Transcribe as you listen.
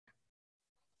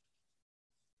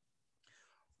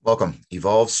Welcome,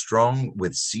 Evolve Strong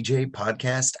with CJ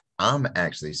podcast. I'm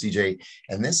actually CJ,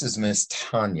 and this is Miss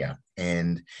Tanya.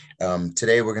 And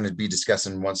today we're going to be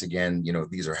discussing once again,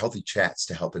 these are healthy chats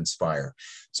to help inspire.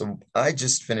 So I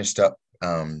just finished up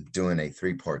doing a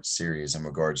three-part series in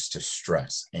regards to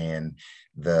stress and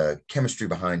the chemistry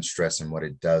behind stress and what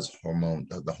it does,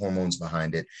 the hormones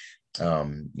behind it,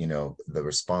 the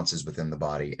responses within the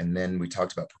body. And then we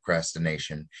talked about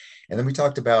procrastination. And then we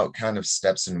talked about kind of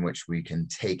steps in which we can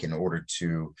take in order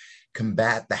to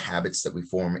combat the habits that we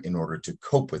form in order to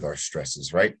cope with our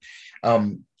stresses, right?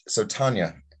 So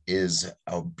Tanya is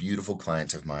a beautiful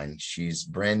client of mine. She's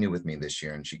brand new with me this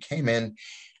year, and she came in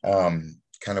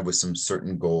kind of with some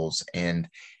certain goals, and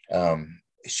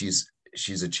she's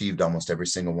achieved almost every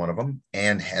single one of them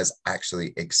and has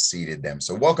actually exceeded them.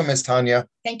 So welcome, Miss Tanya.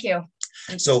 Thank you.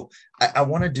 So I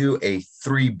want to do a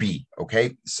 3B,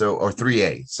 okay? Or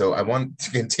 3A. So I want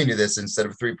to continue this instead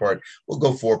of three-part. We'll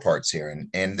go 4 parts here,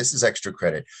 and this is extra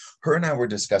credit. Her and I were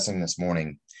discussing this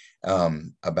morning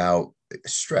about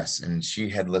stress, and she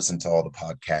had listened to all the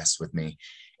podcasts with me,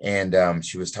 and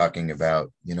she was talking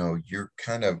about, you're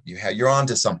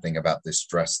onto something about this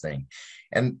stress thing.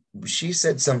 And she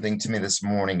said something to me this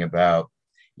morning about,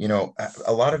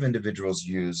 a lot of individuals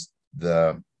use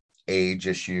the age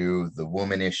issue, the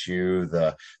woman issue,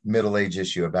 the middle age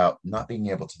issue about not being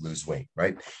able to lose weight,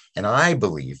 right? And I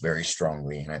believe very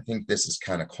strongly, and I think this is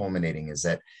kind of culminating, is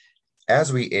that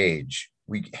as we age,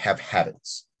 we have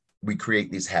habits. We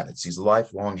create these habits, these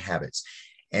lifelong habits,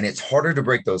 and it's harder to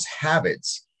break those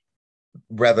habits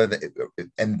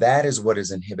and that is what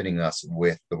is inhibiting us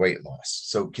with the weight loss.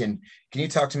 So can you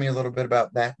talk to me a little bit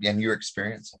about that and your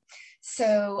experience?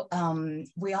 So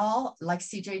we all, like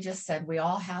CJ just said, we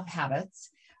all have habits.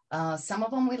 Some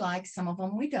of them we like, some of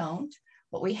them we don't,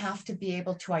 but we have to be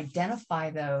able to identify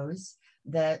those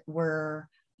that we're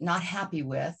not happy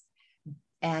with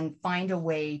and find a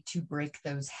way to break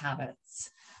those habits.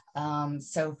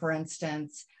 So for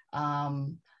instance,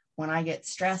 when I get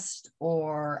stressed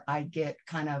or I get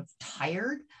kind of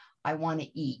tired, I want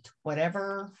to eat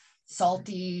whatever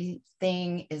salty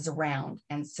thing is around.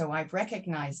 And so I've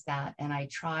recognized that, and I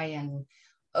try and,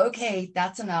 okay,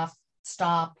 that's enough,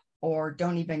 stop, or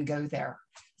don't even go there.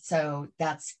 So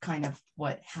that's kind of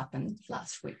what happened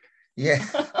last week. Yeah.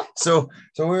 So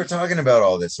we were talking about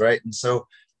all this, right? And so,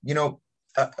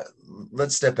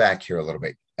 let's step back here a little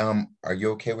bit. Are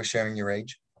you okay with sharing your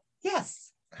age? Yes.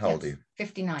 How old are you?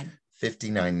 59.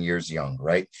 59 years young,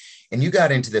 right? And you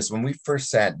got into this when we first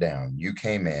sat down. You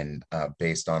came in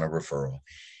based on a referral.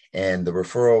 And the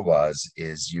referral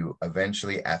is you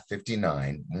eventually at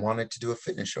 59 wanted to do a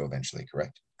fitness show eventually,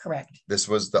 correct? Correct. This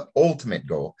was the ultimate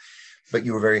goal, but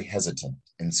you were very hesitant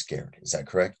and scared. Is that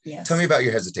correct? Yes. Tell me about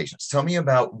your hesitations. Tell me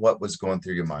about what was going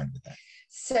through your mind with that.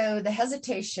 So the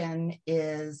hesitation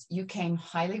is you came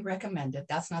highly recommended.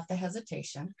 That's not the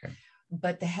hesitation. Okay.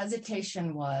 But the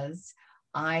hesitation was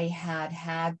I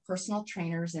had personal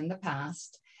trainers in the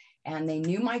past, and they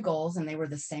knew my goals, and they were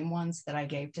the same ones that I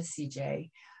gave to CJ.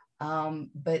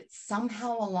 But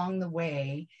somehow along the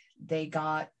way, they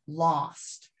got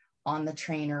lost on the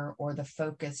trainer, or the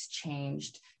focus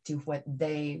changed to what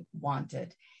they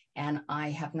wanted. And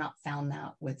I have not found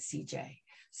that with CJ.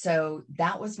 So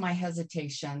that was my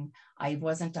hesitation. I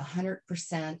wasn't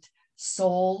 100%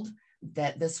 sold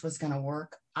that this was going to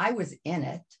work. I was in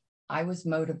it. I was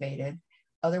motivated.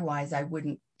 Otherwise, I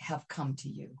wouldn't have come to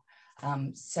you.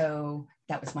 So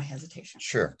that was my hesitation.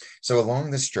 Sure. So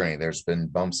along this journey, there's been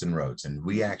bumps and roads, and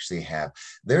we actually have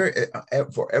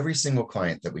for every single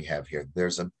client that we have here,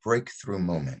 there's a breakthrough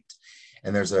moment.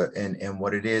 And and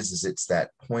what it is it's that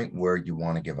point where you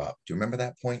want to give up. Do you remember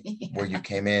that point? Yeah. Where you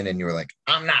came in and you were like,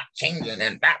 I'm not changing,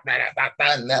 and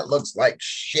that looks like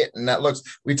shit. And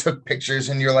we took pictures,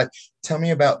 and you're like, tell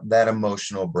me about that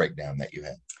emotional breakdown that you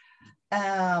had.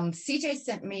 CJ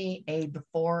sent me a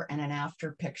before and an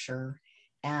after picture,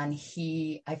 and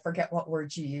I forget what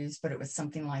words you used, but it was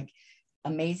something like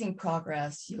amazing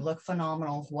progress, you look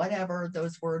phenomenal, whatever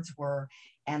those words were.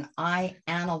 And I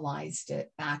analyzed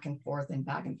it back and forth, and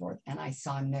I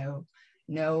saw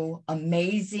no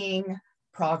amazing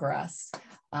progress.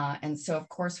 And so, of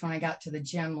course, when I got to the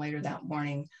gym later that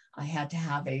morning, I had to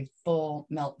have a full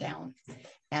meltdown,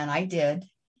 and I did.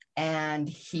 And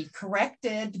he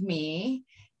corrected me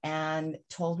and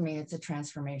told me it's a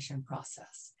transformation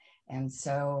process. And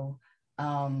so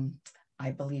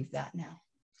I believe that now.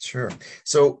 Sure.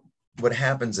 So what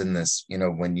happens in this,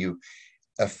 when you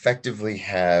effectively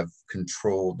have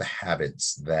controlled the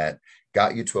habits that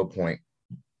got you to a point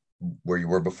where you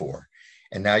were before,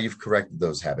 and now you've corrected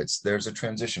those habits, there's a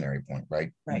transitionary point,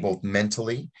 right? Right. Both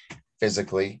mentally,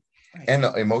 physically, Right. And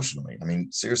emotionally. I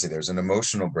mean, seriously, there's an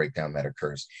emotional breakdown that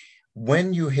occurs.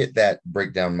 When you hit that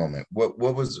breakdown moment,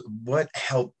 what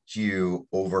helped you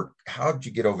over, how did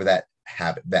you get over that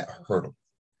habit, that hurdle?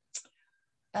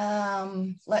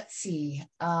 Let's see.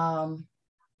 I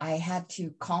had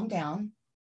to calm down,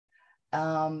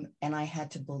 and I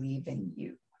had to believe in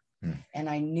you. Hmm. And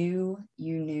I knew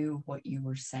you knew what you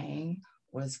were saying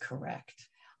was correct.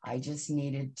 I just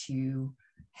needed to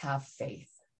have faith.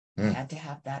 I Hmm. had to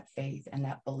have that faith and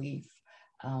that belief,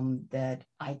 that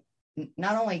I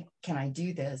not only can I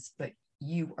do this, but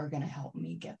you are going to help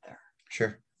me get there.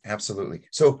 Sure, absolutely.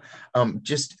 So,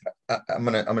 just I'm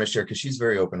gonna share because she's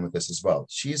very open with this as well.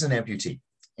 She's an amputee,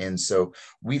 and so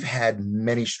we've had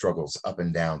many struggles up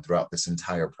and down throughout this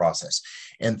entire process,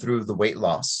 and through the weight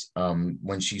loss,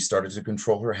 when she started to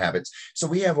control her habits. So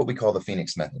we have what we call the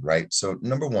Phoenix method, right? So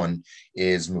number one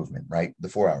is movement, right? The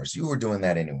 4 hours. You were doing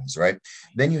that anyways, right?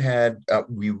 Then you had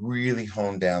we really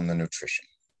honed down the nutrition.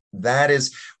 That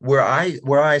is where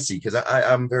I see, because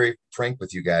I'm very frank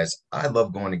with you guys. I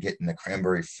love going to get in the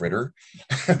cranberry fritter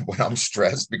when I'm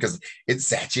stressed because it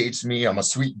satiates me. I'm a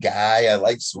sweet guy. I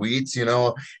like sweets,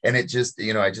 and it just,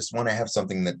 I just want to have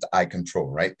something that I control,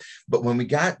 right? But when we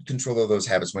got control of those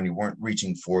habits, when you weren't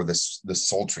reaching for this the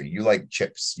sultry, you like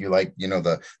chips, you like,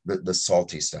 the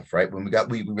salty stuff, right? When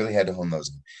we really had to hone those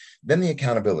in. Then the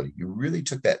accountability. You really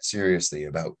took that seriously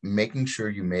about making sure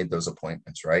you made those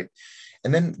appointments, right?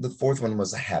 And then the fourth one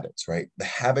was the habits, right? The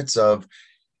habits of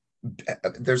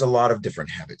there's a lot of different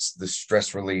habits. The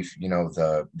stress relief,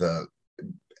 the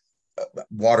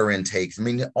water intake. I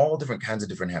mean, all different kinds of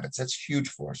different habits. That's huge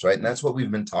for us, right? And that's what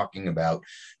we've been talking about,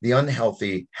 the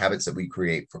unhealthy habits that we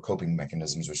create for coping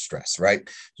mechanisms with stress, right?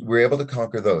 We're able to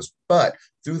conquer those. But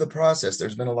through the process,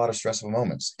 there's been a lot of stressful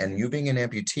moments. And you being an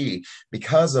amputee,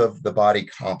 because of the body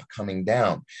comp coming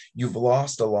down, you've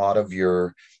lost a lot of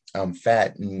your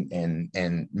fat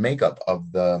and makeup of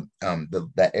the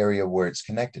that area where it's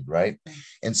connected, right?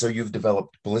 And so you've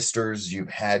developed blisters, you've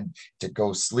had to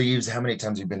go sleeves. How many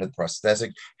times have you been to the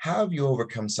prosthetic? How have you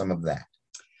overcome some of that?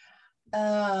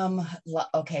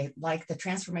 Okay, like the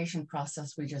transformation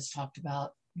process we just talked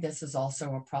about, this is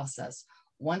also a process.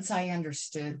 Once I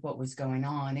understood what was going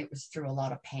on, it was through a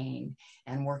lot of pain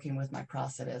and working with my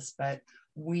prosthetist. But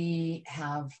we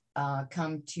have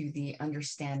come to the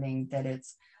understanding that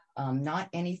it's not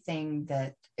anything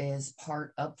that is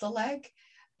part of the leg.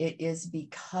 It is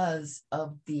because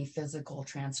of the physical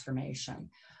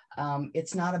transformation.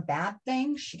 It's not a bad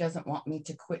thing. She doesn't want me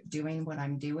to quit doing what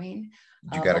I'm doing.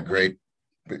 You got a great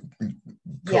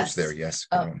coach there. Yes.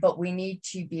 But we need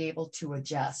to be able to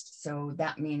adjust. So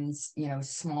that means,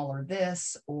 smaller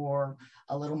this or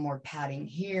a little more padding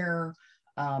here,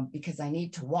 because I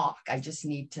need to walk. I just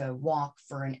need to walk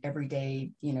for an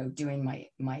everyday, doing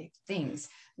my things,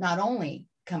 not only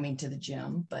coming to the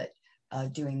gym, but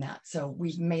doing that. So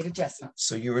we've made adjustments.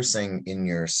 So you were saying in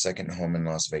your second home in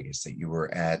Las Vegas that you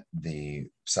were at the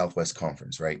Southwest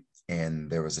Conference, right? And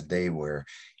there was a day where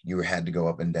you had to go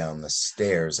up and down the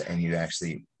stairs and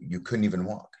you couldn't even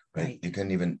walk, right? You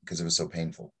couldn't even, because it was so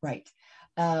painful. Right.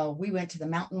 We went to the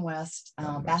Mountain West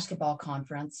basketball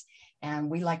conference, and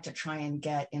we like to try and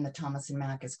get in the Thomas and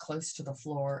Mack as close to the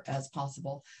floor as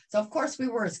possible. So of course we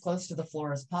were as close to the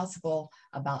floor as possible,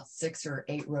 about 6 or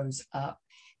 8 rows up.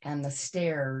 And the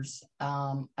stairs,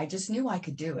 I just knew I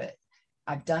could do it.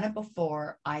 I've done it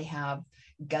before. I have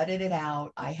gutted it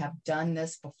out. I have done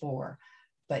this before,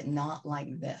 but not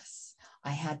like this.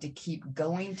 I had to keep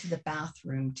going to the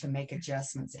bathroom to make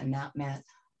adjustments. And that meant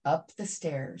up the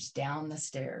stairs, down the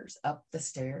stairs, up the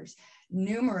stairs,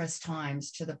 numerous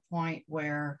times, to the point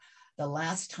where the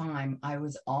last time I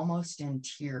was almost in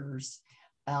tears,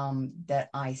 that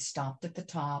I stopped at the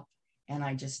top and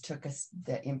I just took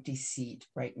the empty seat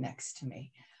right next to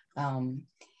me.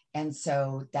 And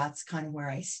so that's kind of where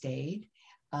I stayed.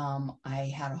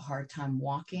 I had a hard time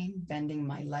walking, bending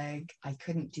my leg. I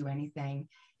couldn't do anything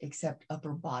except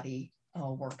upper body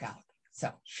workout. So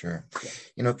sure.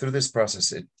 Yeah. Through this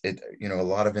process, a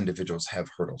lot of individuals have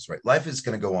hurdles, right? Life is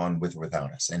going to go on with or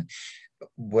without us. And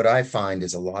what I find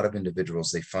is a lot of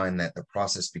individuals, they find that the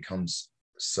process becomes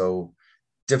so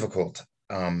difficult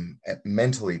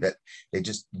mentally that they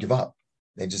just give up.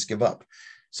 They just give up.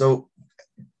 So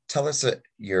tell us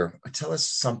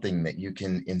something that you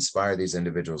can inspire these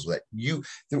individuals with. You,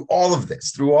 through all of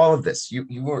this,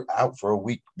 you were out for a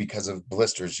week because of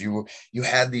blisters. You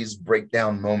had these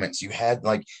breakdown moments. You had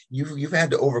you've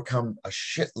had to overcome a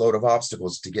shitload of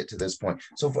obstacles to get to this point.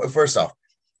 So first off,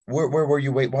 where were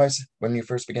you weight wise when you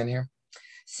first began here?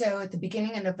 So at the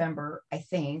beginning of November, I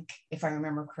think, if I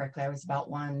remember correctly, I was about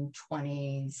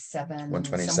 127,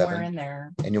 127, somewhere in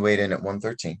there and you weighed in at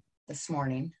 113. This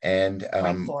morning. And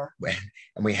and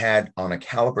we had on a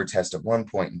caliper test at one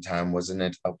point in time, wasn't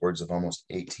it upwards of almost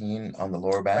 18 on the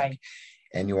lower back? Right.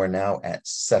 And you are now at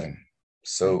 7.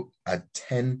 So a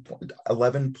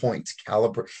 11 point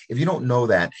caliper. If you don't know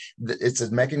that, it's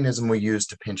a mechanism we use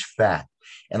to pinch fat.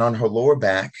 And on her lower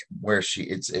back, where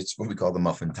it's what we call the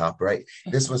muffin top, right?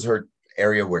 This was her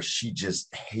area where she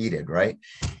just hated, right?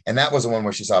 And that was the one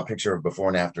where she saw a picture of before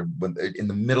and after in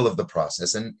the middle of the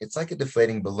process. And it's like a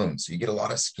deflating balloon. So you get a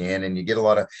lot of skin and you get a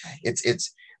lot of,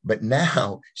 but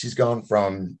now she's gone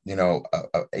from,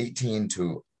 18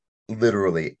 to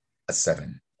literally a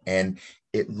 7. And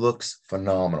it looks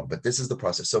phenomenal, but this is the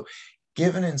process. So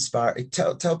give and inspire,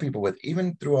 tell people with,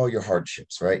 even through all your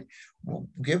hardships, right?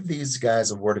 Give these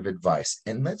guys a word of advice,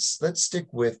 and let's stick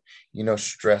with,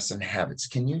 stress and habits.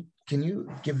 Can you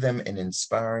give them an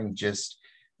inspiring, just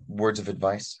words of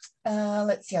advice?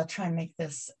 Let's see, I'll try and make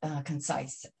this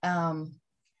concise.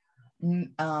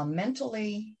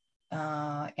 Mentally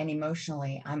and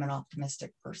emotionally, I'm an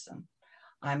optimistic person.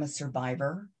 I'm a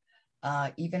survivor.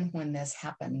 Even when this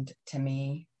happened to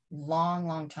me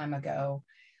long time ago,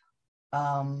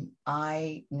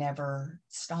 I never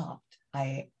stopped.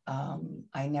 I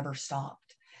never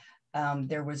stopped.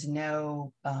 There was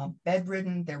no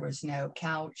bedridden. There was no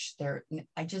couch there.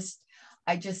 I just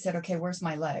said, okay, where's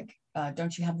my leg?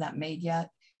 Don't you have that made yet?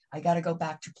 I got to go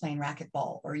back to playing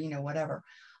racquetball or, whatever.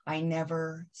 I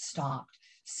never stopped.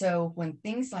 So when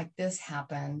things like this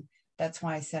happen, that's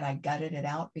why I said I gutted it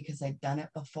out, because I've done it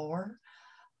before.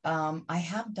 I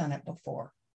have done it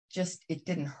before. Just it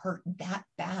didn't hurt that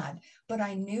bad, but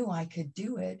I knew I could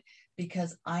do it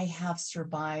because I have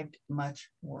survived much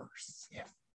worse. Yeah.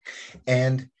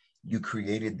 And you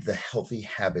created the healthy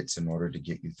habits in order to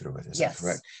get you through it. Is that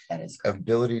correct? That is correct.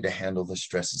 Ability to handle the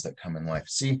stresses that come in life.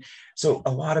 See, so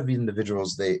a lot of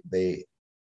individuals, they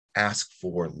ask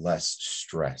for less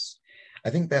stress. I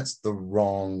think that's the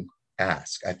wrong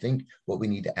ask. I think what we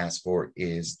need to ask for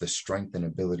is the strength and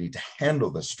ability to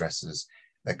handle the stresses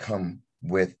that come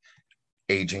with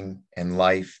aging and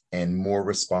life and more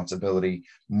responsibility,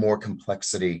 more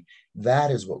complexity.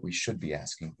 That is what we should be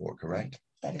asking for, correct?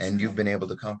 That is and correct. You've been able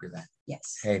to conquer that.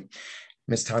 Yes. Hey,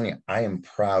 Miss Tanya, I am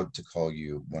proud to call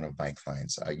you one of my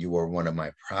clients. You are one of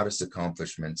my proudest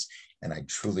accomplishments, and I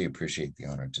truly appreciate the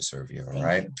honor to serve you. All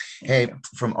right. Hey,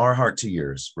 from our heart to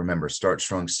yours, remember, start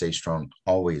strong, stay strong,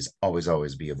 always, always,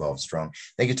 always be evolved strong.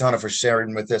 Thank you, Tanya, for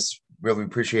sharing with us. Really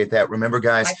appreciate that. Remember,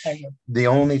 guys, the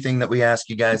only thing that we ask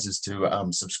you guys is to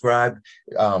subscribe.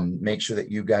 Make sure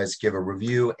that you guys give a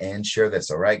review and share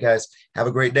this. All right, guys, have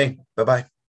a great day. Bye-bye.